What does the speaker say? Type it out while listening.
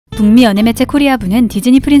북미 연예매체 코리아부는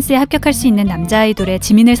디즈니 프린스에 합격할 수 있는 남자 아이돌의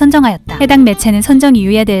지민을 선정하였다. 해당 매체는 선정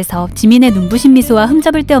이유에 대해서 지민의 눈부신 미소와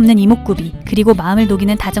흠잡을 데 없는 이목구비, 그리고 마음을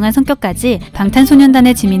녹이는 다정한 성격까지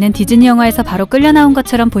방탄소년단의 지민은 디즈니 영화에서 바로 끌려 나온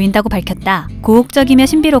것처럼 보인다고 밝혔다. 고혹적이며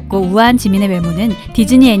신비롭고 우아한 지민의 외모는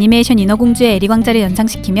디즈니 애니메이션 인어공주의 에리 왕자를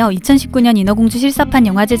연상시키며 2019년 인어공주 실사판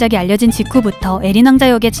영화 제작이 알려진 직후부터 에린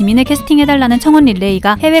왕자 역에 지민을 캐스팅해달라는 청원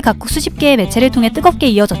릴레이가 해외 각국 수십 개의 매체를 통해 뜨겁게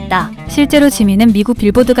이어졌다. 실제로 지민은 미국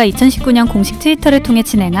빌보드가 2019년 공식 트위터를 통해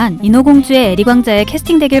진행한 인어공주의 에리 왕자에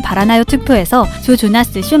캐스팅되길 바라나요 투표에서 조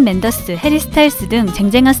조나스, 숀 맨더스, 해리 스타일스 등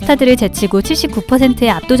쟁쟁한 스타들을 제치고 79%의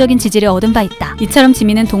압도적인 지지를 얻은 바 있다. 이처럼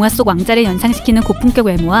지민은 동화 속 왕자를 연상시키는 고품격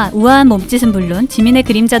외모와 우아한 몸짓은 물론 지민의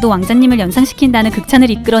그림자도 왕자님을 연상시킨다는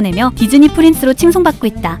극찬을 이끌어내며 디즈니 프린스로 칭송받고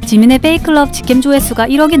있다. 지민의 페이클럽 직캠 조회수가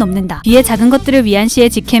 1억이 넘는다. 뒤에 작은 것들을 위한 시의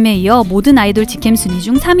직캠에 이어 모든 아이돌 직캠 순위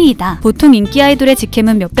중 3위이다. 보통 인기 아이돌의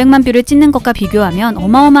직캠은 몇백만 뷰를 찍는 것과 비교하면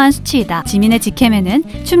어마어마한 수치이다. 지민의 직캠에는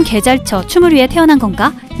춤 개 잘 춰, 춤을 위해 태어난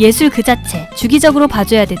건가? 예술 그 자체, 주기적으로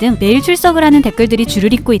봐줘야 돼 등 매일 출석을 하는 댓글들이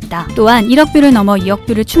줄을 잇고 있다. 또한 1억 뷰를 넘어 2억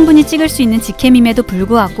뷰를 충분히 찍을 수 있는 직캠임에도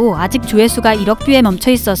불구하고 아직 조회수가 1억 뷰에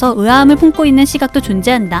멈춰있어서 의아함을 품고 있는 시각도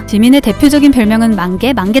존재한다. 지민의 대표적인 별명은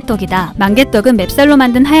만개떡이다. 만개떡은 맵쌀로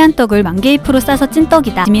만든 하얀 떡을 만개잎으로 싸서 찐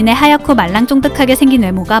떡이다. 지민의 하얗고 말랑쫑득하게 생긴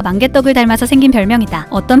외모가 만개떡을 닮아서 생긴 별명이다.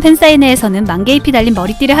 어떤 팬사인회에서는 만개잎이 달린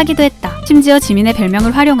머리띠를 하기도 했다. 심지어 지민의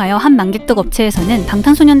별명을 활용하여 한 만개떡 업체에서는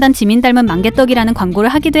방탄소년단 지민 닮은 만개떡이라는 광고를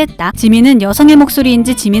하기도 했다. 지민은 여성의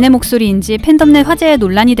목소리인지 지민의 목소리인지 팬덤 내 화제의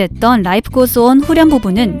논란이 됐던 라이프 고즈 온 후렴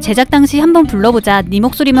부분은 제작 당시 한번 불러보자, 네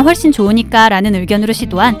목소리면 훨씬 좋으니까 라는 의견으로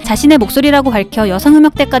시도한 자신의 목소리라고 밝혀 여성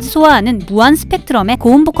음역대까지 소화하는 무한 스펙트럼의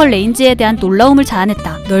고음 보컬 레인지에 대한 놀라움을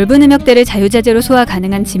자아냈다. 넓은 음역대를 자유자재로 소화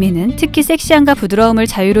가능한 지민은 특히 섹시함과 부드러움을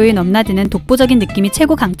자유로이 넘나드는 독보적인 느낌이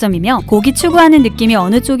최고 강점이며 곡이 추구하는 느낌이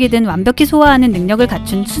어느 쪽이든 완벽히 소화하는 능력을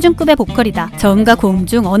갖춘 수준급의 보컬이다. 저음과 고음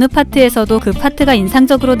중 어느 파트에서도 그 파트가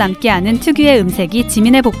인상적으로 남게 하는 특유의 음색이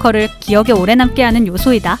지민의 보컬을 기억에 오래 남게 하는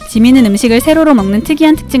요소이다. 지민은 음식을 세로로 먹는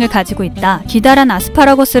특이한 특징을 가지고 있다. 기다란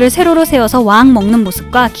아스파라거스를 세로로 세워서 왕 먹는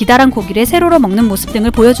모습과 기다란 고기를 세로로 먹는 모습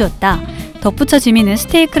등을 보여주었다. 덧붙여 지민은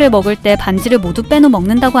스테이크를 먹을 때 반지를 모두 빼놓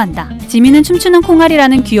먹는다고 한다. 지민은 춤추는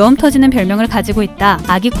콩알이라는 귀여움 터지는 별명을 가지고 있다.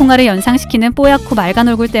 아기 콩알을 연상시키는 뽀얗고 맑은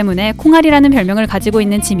얼굴 때문에 콩알이라는 별명을 가지고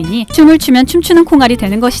있는 지민이 춤을 추면 춤추는 콩알이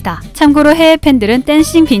되는 것이다. 참고로 해외 팬들은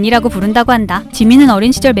댄싱 빈이라고 부른다고 한다. 지민은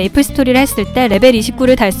어린 시절 메이플스토리를 했을 때 레벨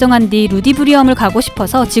 29를 달성한 뒤 루디브리엄을 가고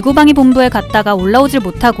싶어서 지구방위 본부에 갔다가 올라오질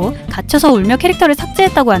못하고 갇혀서 울며 캐릭터를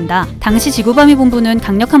삭제했다고 한다. 당시 지구방위 본부는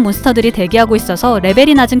강력한 몬스터들이 대기하고 있어서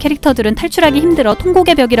레벨이 낮은 캐릭터들은 탈출하기 힘들어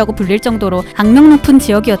통곡의 벽이라고 불릴 정도로 악명 높은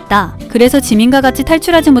지역이었다. 그래서 지민과 같이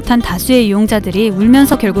탈출하지 못한 다수의 이용자들이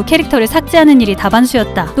울면서 결국 캐릭터를 삭제하는 일이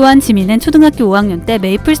다반수였다. 또한 지민은 초등학교 5학년 때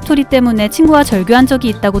메이플스토리 때문에 친구와 절교한 적이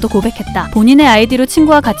있다고도 고백했다. 본인의 아이디로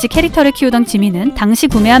친구와 같이 캐릭터를 키우던 지민은 당시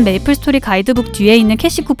구매한 메이플스토리 가이드북 뒤에 있는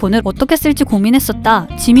캐시 쿠폰을 어떻게 쓸지 고민했었다.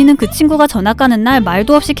 지민은 그 친구가 전화 까는 날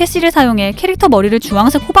말도 없이 캐시를 사용해 캐릭터 머리를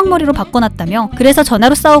주황색 호박머리로 바꿔놨다며 그래서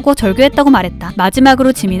전화로 싸우고 절교했다고 말했다.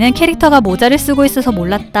 마지막으로 지민은 캐릭터가 모자를 쓰고 있어서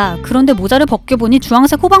몰랐다. 그런데 모자를 벗겨보니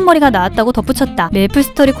주황색 호박머리가 나왔다고 덧붙였다.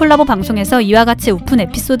 메이플스토리 콜라보 방송에서 이와 같이 오픈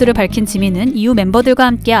에피소드를 밝힌 지민은 이후 멤버들과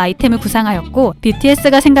함께 아이템을 구상하였고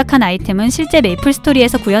BTS가 생각한 아이템은 실제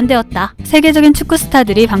메이플스토리에서 구현되었다. 세계적인 축구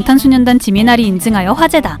스타들이 방탄소년단 지민아리 인증하여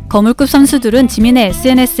화제다. 거물급 선수들은 지민의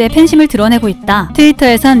SNS에 팬심을 드러내고 있다.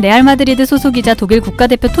 트위터에선 레알 마드리드 소속이자 독일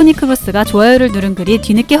국가대표 토니 크로스가 좋아요를 누른 글이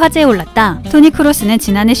뒤늦게 화제에 올랐다. 토니 크로스는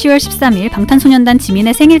지난해 10월 13일 방탄소년단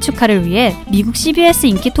지민의 생일 축하를 위해 미국 CBS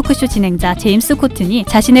인기 토크쇼 진행자 제임스 코튼이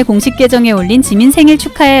자신의 공식 계정에 올린 지민 생일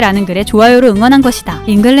축하해 라는 글에 좋아요로 응원한 것이다.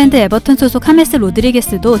 잉글랜드 에버턴 소속 하메스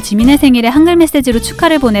로드리게스도 지민의 생일에 한글 메시지로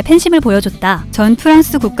축하를 보내 팬심을 보여줬다. 전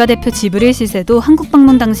프랑스 국가대표 지브릴 시세도 한국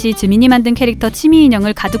방문 당시 지민이 만든 캐릭터 치미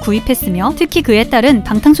인형을 가득 구입했으며 특히 그에 따른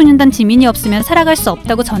방탄소년단 지민이 없으면 살아갈 수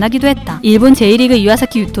없다고 전하기도 했다. 일본 제1리그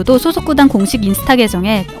이와사키 유토도 소속 구단 공식 인스타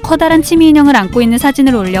계정에 커다란 치미 인형을 안고 있는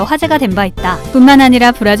사진을 올려 화제가 된 바 있다. 뿐만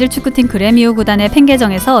아니라 브라질 축구팀 그레미오 구단의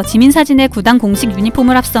팬계정에서 지민 사진에 구단 공식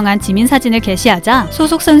유니폼을 합성한 지민 사진을 게시하자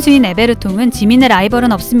소속 선수인 에베르통은 지민의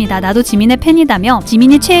라이벌은 없습니다. 나도 지민의 팬이다며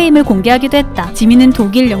지민이 최애임을 공개하기도 했다. 지민은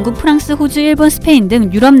독일, 영국, 프랑스, 호주, 일본, 스페인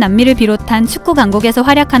등 유럽, 남미를 비롯한 축구 강국에서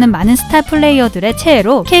활약하는 많은 스타 플레이어들의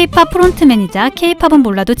최애로 K-팝 프론트맨이자 K-팝은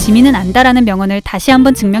몰라도 지민은 안다라는 명언을 다시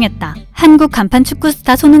한번 증명했다. 한국 간판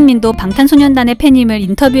축구스타 손흥민도 방탄소년단의 팬임을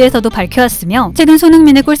인터뷰에서도 밝혀왔으며 최근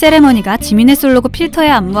손흥민의 골 세레머니가 지민의 솔로곡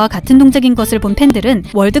필터의 안무와 같은 동작인 것을 본 팬들은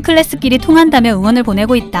월드클래스끼리 통한다며 응원을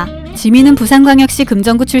보내고 있다. 지민은 부산광역시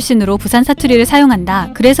금정구 출신으로 부산 사투리를 사용한다.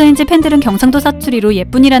 그래서인지 팬들은 경상도 사투리로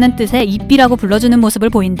예쁜이라는 뜻의 이삐라고 불러주는 모습을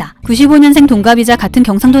보인다. 95년생 동갑이자 같은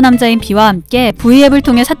경상도 남자인 비와 함께 V앱을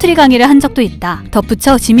통해 사투리 강의를 한 적도 있다.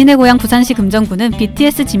 덧붙여 지민의 고향 부산시 금정구는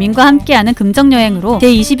BTS 지민과 함께하는 금정여행으로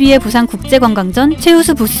제22회 부산국제관광전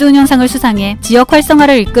최우수 부스 운영상을 수상해 지역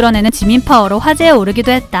활성화를 이끌어내는 지민파워로 화제에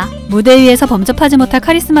오르기도 했다. 무대 위에서 범접하지 못할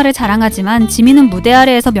카리스마를 자랑하지만 지민은 무대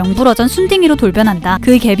아래에서 명불허전 순딩이로 돌변한다.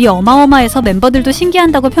 그 갭이 어마어마해서 멤버들도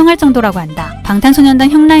신기한다고 평할 정도라고 한다. 방탄소년단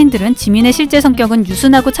형라인들은 지민의 실제 성격은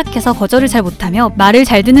유순하고 착해서 거절을 잘 못하며 말을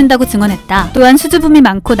잘 듣는다고 증언했다. 또한 수줍음이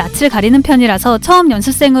많고 낯을 가리는 편이라서 처음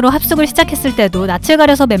연습생으로 합숙을 시작했을 때도 낯을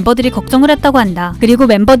가려서 멤버들이 걱정을 했다고 한다. 그리고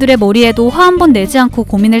멤버들의 머리에도 화 한 번 내지 않고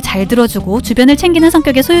고민을 잘 들어주고 주변을 챙기는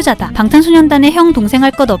성격의 소유자다. 방탄소년단의 형 동생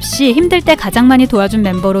할 것 없이 힘들 때 가장 많이 도와준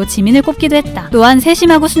멤버로 지민을 꼽기도 했다. 또한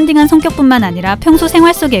세심하고 순딩한 성격뿐만 아니라 평소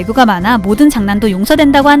생활 속 애교가 많아 모든 장난도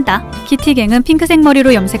용서된다고 한다. 키티갱은 핑크색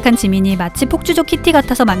머리로 염색한 지민이 마치 폭주족 키티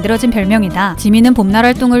같아서 만들어진 별명이다. 지민은 봄날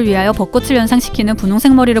활동을 위하여 벚꽃을 연상시키는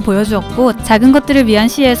분홍색 머리를 보여주었고 작은 것들을 위한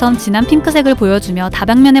시에선 진한 핑크색을 보여주며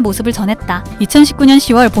다방면의 모습을 전했다. 2019년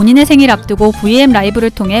 10월 본인의 생일 앞두고 VM 라이브를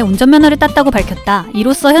통해 운전면허를 땄다고 밝혔다.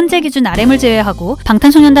 이로써 현재 기준 RM을 제외하고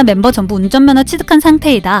방탄소년단 멤버 전부 운전면허 취득한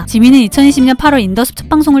상태이다. 지민은 2020년 8월 인더숲 첫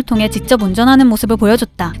방송을 통해 직접 운전하는 모습을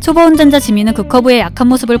보여줬다. 초보 운전자 지민은 그 커브의 약한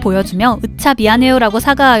모습을 보여주며 으차 미안해요 라고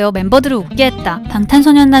사과하여 멤버들을 웃게 했다.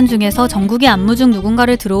 방탄소년단 중에서 전국의 안무 중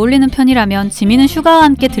누군가를 들어올리는 편이라면 지민은 슈가와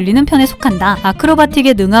함께 들리는 편에 속한다.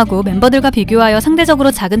 아크로바틱에 능하고 멤버들과 비교하여 상대적으로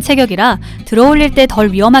작은 체격이라 들어올릴 때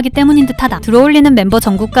덜 위험하기 때문인 듯하다. 들어올리는 멤버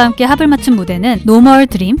전국과 함께 합을 맞춘 무대는 No More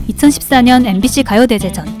Dream, 2014년 MBC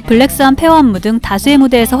가요대제전, 블랙스완 페어 안무 등 다수의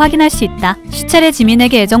무대에서 확인할 수 있다. 수차례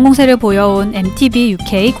지민에게 애정 공세를 보여온 MTV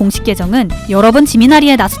UK 공식 계정은 여러 번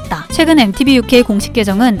지민아리에 나섰다. 최근 MTV UK 공식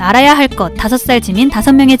계정은 알아야 할 것, 5살 지민,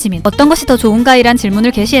 5명의 지민, 어떤 것이 더 좋은가 이란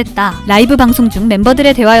질문을 게시했다. 라이브 방송 중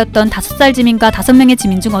멤버들의 대화였던 5살 지민과 5명의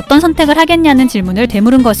지민 중 어떤 선택을 하겠냐는 질문을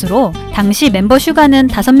되물은 것으로 당시 멤버 슈가는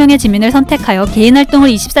 5명의 지민을 선택하여 개인 활동을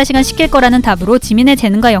 24시간 시킬 거라는 답으로 지민의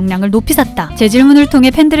재능과 역량을 높이 샀다. 제 질문을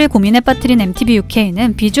통해 팬들을 고민에 빠뜨린 MTV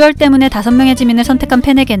UK는 비주얼 때문에 5명의 지민을 선택한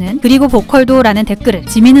팬에게는 그리고 보컬도 라는 댓글을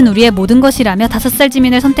지민은 우리의 모든 것이라며 5살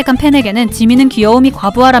지민을 선택한 팬에게는 지민은 귀여움이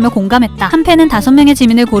과부하라며 공감했다. 한 팬은 5명의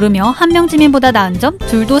지민을 고르며 1명 지민보다 나은 점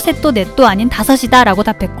둘도 셋도 넷도 아닌 5이다 라고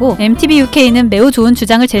답했고 MTV UK는 매우 좋은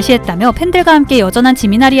주장을 제시했다며 팬들과 함께 여전한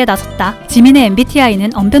지민아리에 나섰다. 지민의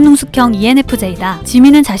MBTI는 언변농숙형 ENFJ다.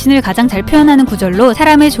 지민은 자신을 가장 잘 표현하는 구절로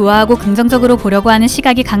사람을 좋아하고 긍정적으로 보려고 하는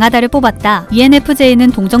시각이 강하다를 뽑았다.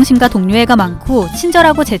 ENFJ는 동정심과 동료애가 많고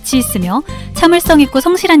친절하고 재치 있으며 참을성 있고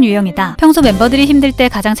성실한 유형이다. 평소 멤버들이 힘들 때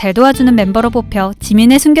가장 잘 도와주는 멤버로 뽑혀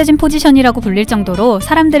지민의 숨겨진 포지션이라고 불릴 정도로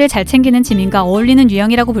사람들을 잘 챙기는 지민과 어울리는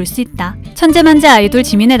유형이라고 볼 수 있다. 천재만재 아이돌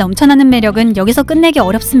지민의 넘쳐나는 매력은 여기서 끝내기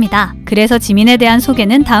어렵습니다. 그래서 지민에 대한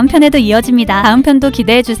소개는 다음 편에도 이어집니다. 다음 편도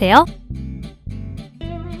기대해주세요.